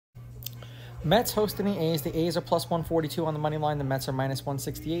Mets hosting the A's. The A's are plus 142 on the money line. The Mets are minus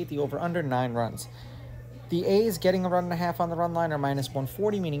 168. The over-under 9 runs. The A's getting a run and a half on the run line are minus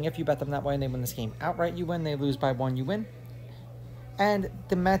 140, meaning if you bet them that way and they win this game outright, you win. They lose by 1, you win. And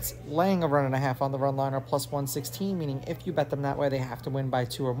the Mets laying a run and a half on the run line are plus 116, meaning if you bet them that way, they have to win by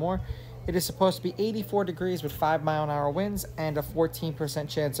 2 or more. It is supposed to be 84 degrees with 5-mile-an-hour winds and a 14%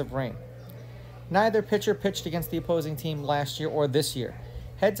 chance of rain. Neither pitcher pitched against the opposing team last year or this year.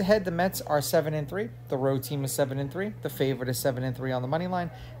 Head-to-head, the Mets are 7-3. The road team is 7-3. The favorite is 7-3 on the money line.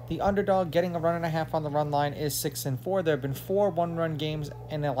 The underdog getting a run and a half on the run line is 6-4. There have been 4 one-run games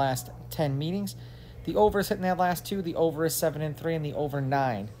in the last 10 meetings. The over is hitting their last 2. The over is 7-3, and the over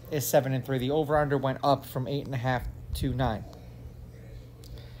 9 is 7-3. The over-under went up from 8.5 to 9.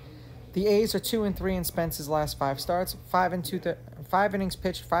 The A's are 2-3 in Spence's last 5 starts. 5 innings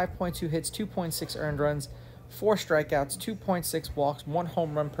pitched, 5.2 hits, 2.6 earned runs, 4 strikeouts, 2.6 walks, 1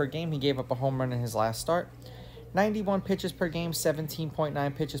 home run per game. He gave up a home run in his last start. 91 pitches per game,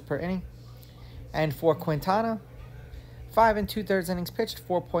 17.9 pitches per inning. And for Quintana, 5 2/3 innings pitched,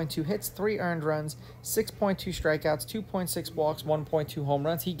 4.2 hits, 3 earned runs, 6.2 strikeouts, 2.6 walks, 1.2 home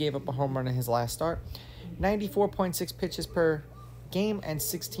runs. He gave up a home run in his last start. 94.6 pitches per game and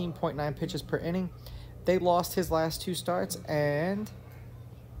 16.9 pitches per inning. They lost his last 2 starts, and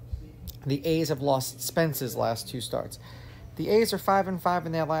the A's have lost Spence's last 2 starts. The A's are 5-5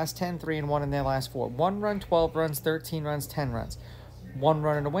 in their last 10, 3-1 in their last 4. 1 run, 12 runs, 13 runs, 10 runs. 1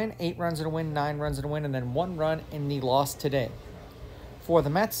 run and a win, 8 runs and a win, 9 runs and a win, and then 1 run in the loss today. For the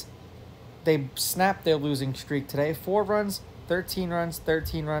Mets, they snapped their losing streak today. 4 runs, 13 runs,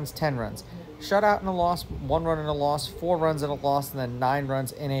 13 runs, 10 runs. Shutout in a loss, 1 run in a loss, 4 runs in a loss, and then 9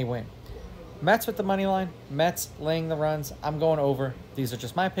 runs in a win. Mets with the money line. Mets laying the runs. I'm going over. These are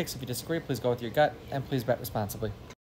just my picks. If you disagree, please go with your gut, and please bet responsibly.